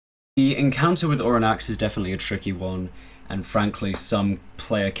The encounter with Aurinax is definitely a tricky one, and frankly some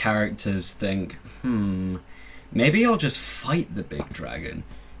player characters think, maybe I'll just fight the big dragon.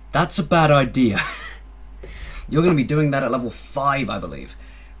 That's a bad idea. You're going to be doing that at level 5, I believe,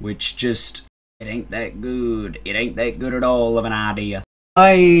 which just, it ain't that good. It ain't that good at all of an idea.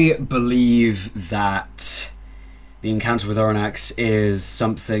 I believe that the encounter with Aurinax is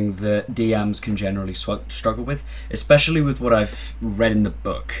something that DMs can generally struggle with, especially with what I've read in the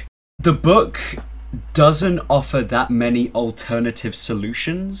book. The book doesn't offer that many alternative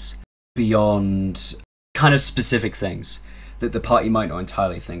solutions beyond kind of specific things that the party might not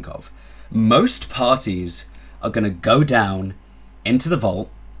entirely think of. Most parties are going to go down into the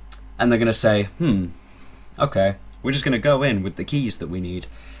vault and they're going to say, okay, we're just going to go in with the keys that we need,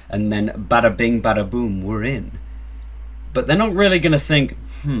 and then bada bing bada boom, we're in. But they're not really going to think,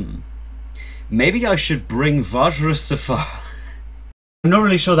 maybe I should bring Vajra. I'm not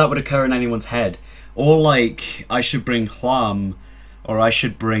really sure that would occur in anyone's head. Or like, I should bring Hlam, or I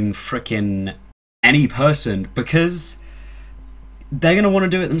should bring frickin' any person, because they're going to want to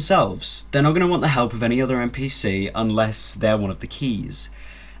do it themselves. They're not going to want the help of any other NPC unless they're one of the keys.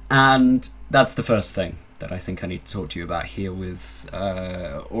 And that's the first thing that I think I need to talk to you about here with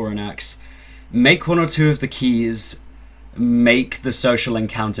Aurinax. Make one or two of the keys, make the social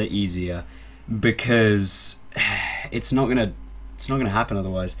encounter easier, because it's not gonna happen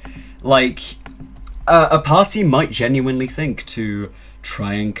otherwise. Like, a party might genuinely think to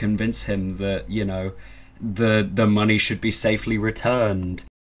try and convince him that, you know, the money should be safely returned.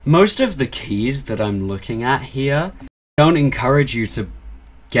 Most of the keys that I'm looking at here don't encourage you to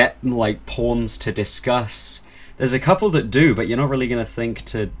get, like, pawns to discuss. There's a couple that do, but you're not really gonna think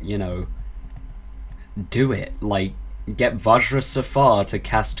to, you know, do it. Like, get Vajra Safar to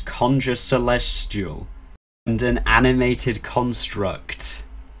cast Conjure Celestial and an animated construct.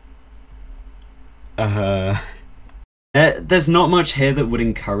 There's not much here that would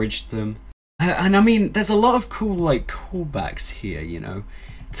encourage them. And I mean, there's a lot of cool, like, callbacks here, you know,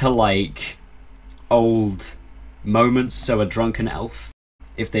 to, like, old moments. So a drunken elf,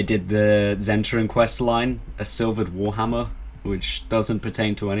 if they did the Zentrum quest line, a silvered warhammer, which doesn't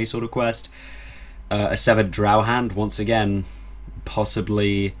pertain to any sort of quest, a severed drow hand, once again,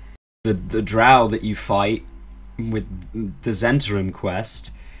 possibly the drow that you fight with the Zentrum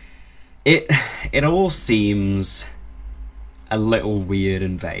quest. It all seems a little weird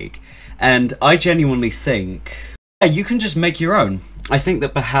and vague, and I genuinely think, yeah, you can just make your own. I think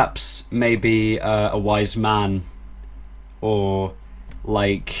that perhaps maybe a wise man, or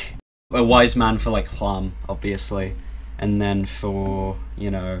like a wise man for like Hlam, obviously, and then for,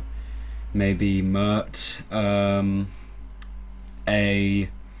 you know, maybe Mert, a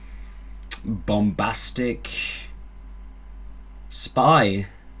bombastic spy,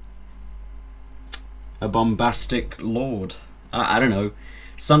 a bombastic lord. I don't know,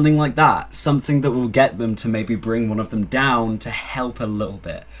 something like that. Something that will get them to maybe bring one of them down to help a little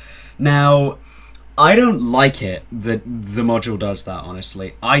bit. Now, I don't like it that the module does that,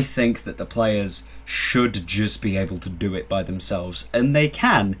 honestly. I think that the players should just be able to do it by themselves, and they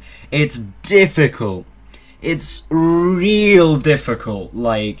can. It's difficult. It's real difficult.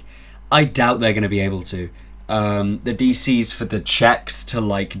 Like, I doubt they're going to be able to. The DCs for the checks to,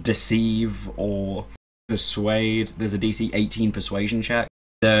 like, deceive or persuade, there's a DC 18 persuasion check.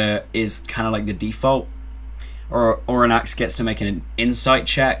 There is kind of like the default. Or Aurinax gets to make an insight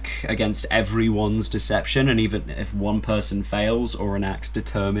check against everyone's deception, and even if one person fails, Aurinax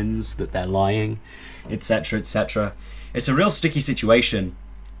determines that they're lying, etc, etc. It's a real sticky situation,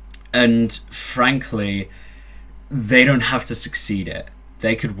 and frankly, they don't have to succeed it.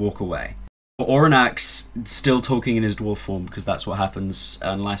 They could walk away. Aurinax, still talking in his dwarf form, because that's what happens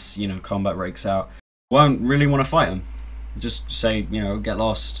unless, you know, combat breaks out, won't really want to fight him. Just say, you know, get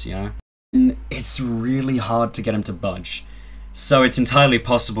lost, you know. And it's really hard to get him to budge. So it's entirely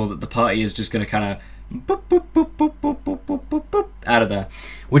possible that the party is just going to kind of boop, boop, boop, boop, boop, boop, boop, boop, boop, out of there.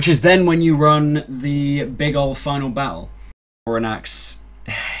 Which is then when you run the big ol' final battle. Aurinax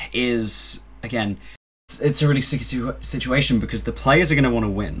is, again, it's a really sticky situation because the players are going to want to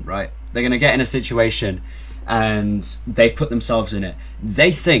win, right? They're going to get in a situation and they've put themselves in it.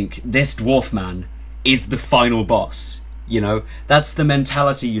 They think this dwarf man is the final boss. You know, that's the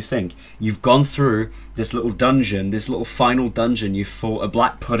mentality you think. You've gone through this little dungeon, this little final dungeon, you fought a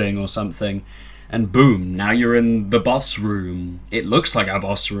black pudding or something, and boom, now you're in the boss room. It looks like a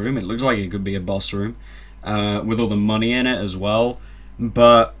boss room, it looks like it could be a boss room, with all the money in it as well,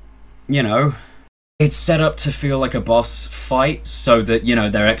 but, you know, It's set up to feel like a boss fight so that, you know,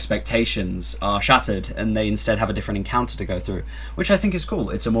 their expectations are shattered and they instead have a different encounter to go through, which I think is cool.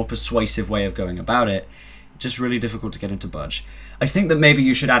 It's a more persuasive way of going about it. Just really difficult to get into budge. I think that maybe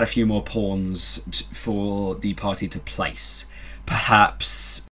you should add a few more pawns for the party to place.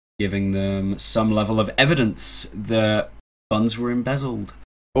 Perhaps giving them some level of evidence that funds were embezzled.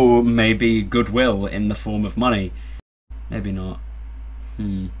 Or maybe goodwill in the form of money. Maybe not.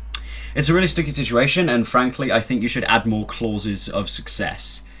 It's a really sticky situation, and frankly, I think you should add more clauses of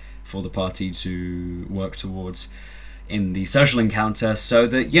success for the party to work towards in the social encounter so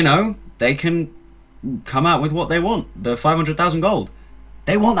that, you know, they can come out with what they want. The 500,000 gold.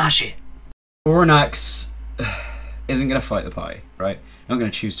 They want that shit. Aurinax isn't going to fight the party, right? Not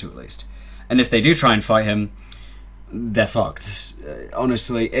going to choose to, at least. And if they do try and fight him, they're fucked.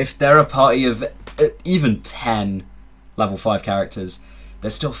 Honestly, if they're a party of even 10 level 5 characters, they're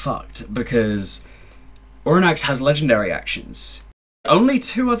still fucked, because Aurinax has legendary actions. Only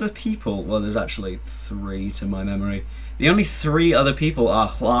 2 other people, well, there's actually 3 to my memory. The only 3 other people are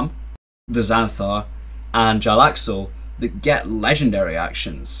Hlam, the Xanathar, and Jalaxel that get legendary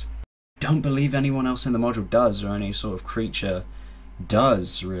actions. Don't believe anyone else in the module does, or any sort of creature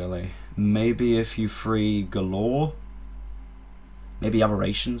does, really. Maybe if you free Galore? Maybe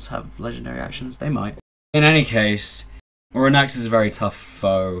Aberrations have legendary actions? They might. In any case, Aurinax is a very tough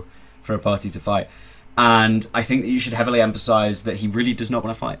foe for a party to fight, and I think that you should heavily emphasize that he really does not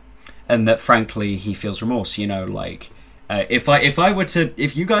want to fight, and that frankly he feels remorse. You know, like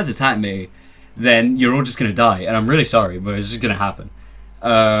if you guys attack me, then you're all just gonna die, and I'm really sorry, but it's just gonna happen,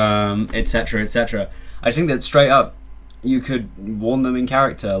 etc., etc. I think that straight up you could warn them in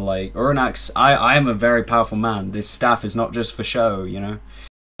character, like, Aurinax, I am a very powerful man. This staff is not just for show, you know.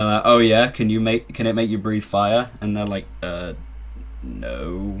 Oh yeah, can it make you breathe fire? And they're like,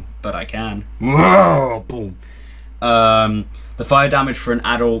 no, but I can. Whoa, boom. The fire damage for an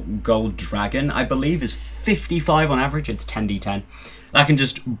adult gold dragon, I believe, is 55 on average. It's 10d10. That can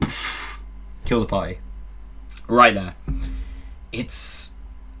just kill the party. Right there. It's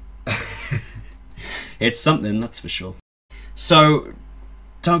it's something, that's for sure. So,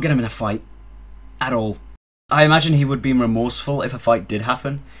 don't get him in a fight. At all. I imagine he would be remorseful if a fight did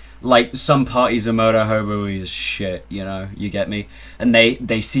happen. Like, some parties are murder hobo as shit, you know, you get me? And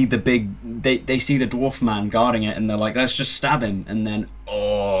they see the they see the dwarf man guarding it, and they're like, let's just stab him, and then,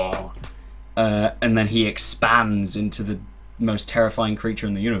 and then he expands into the most terrifying creature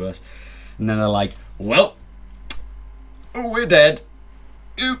in the universe. And then they're like, well, we're dead.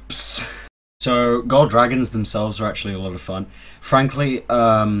 Oops. So, gold dragons themselves are actually a lot of fun. Frankly,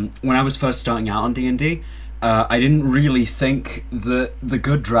 when I was first starting out on D&D, I didn't really think that the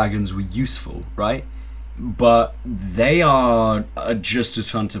good dragons were useful, right? But they are just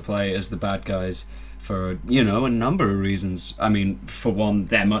as fun to play as the bad guys for, you know, a number of reasons. I mean, for one,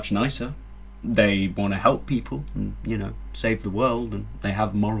 they're much nicer. They want to help people and, you know, save the world, and they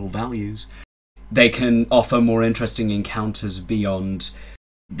have moral values. They can offer more interesting encounters beyond,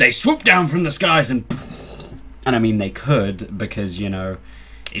 they swoop down from the skies and I mean, they could, because, you know,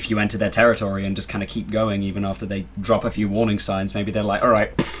 if you enter their territory and just kind of keep going even after they drop a few warning signs, maybe they're like,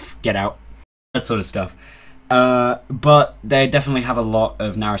 alright, get out. That sort of stuff. But they definitely have a lot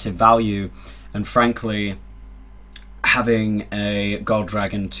of narrative value, and frankly, having a gold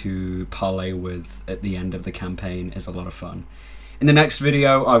dragon to parlay with at the end of the campaign is a lot of fun. In the next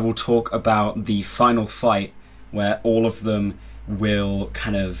video, I will talk about the final fight, where all of them will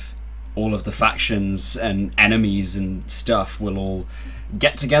kind of, all of the factions and enemies and stuff will all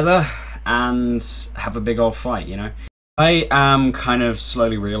get together and have a big old fight, you know? I am kind of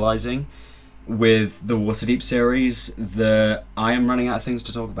slowly realizing with the Waterdeep series that I am running out of things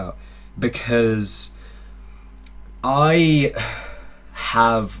to talk about, because I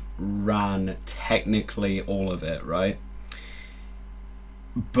have ran technically all of it, right?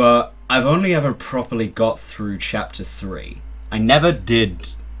 But I've only ever properly got through chapter 3. I never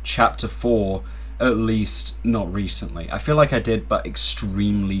did chapter 4, at least not recently. I feel like I did, but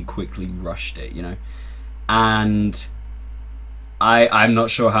extremely quickly rushed it, you know? And I'm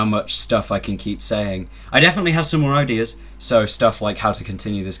not sure how much stuff I can keep saying. I definitely have some more ideas, so stuff like how to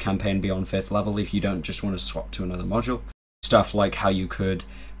continue this campaign beyond 5th level if you don't just want to swap to another module. Stuff like how you could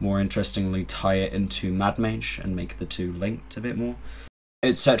more interestingly tie it into Mad Mage and make the two linked a bit more,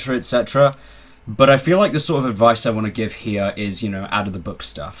 etc, etc. But I feel like the sort of advice I want to give here is, you know, out of the book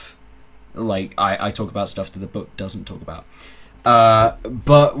stuff. Like, I talk about stuff that the book doesn't talk about.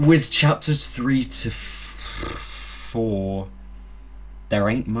 But with chapters 3 to 4, there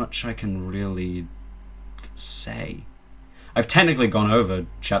ain't much I can really say. I've technically gone over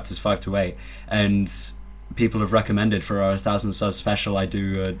chapters 5 to 8, and people have recommended for our 1,000 sub special I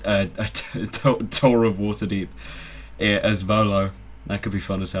do a tour of Waterdeep as Volo. That could be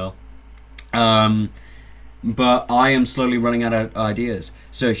fun as hell. But I am slowly running out of ideas.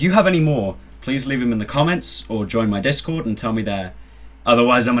 So if you have any more, please leave them in the comments or join my Discord and tell me there.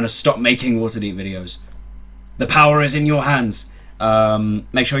 Otherwise, I'm going to stop making Waterdeep videos. The power is in your hands.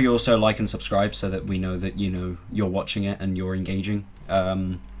 Make sure you also like and subscribe so that we know that you're watching it and you're engaging.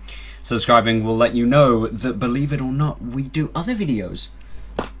 Subscribing will let you know that, believe it or not, we do other videos.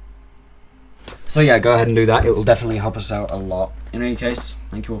 So yeah, go ahead and do that. It will definitely help us out a lot. In any case,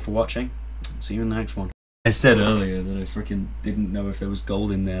 thank you all for watching. See you in the next one. I said earlier that I freaking didn't know if there was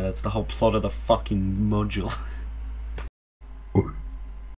gold in there. That's the whole plot of the fucking module.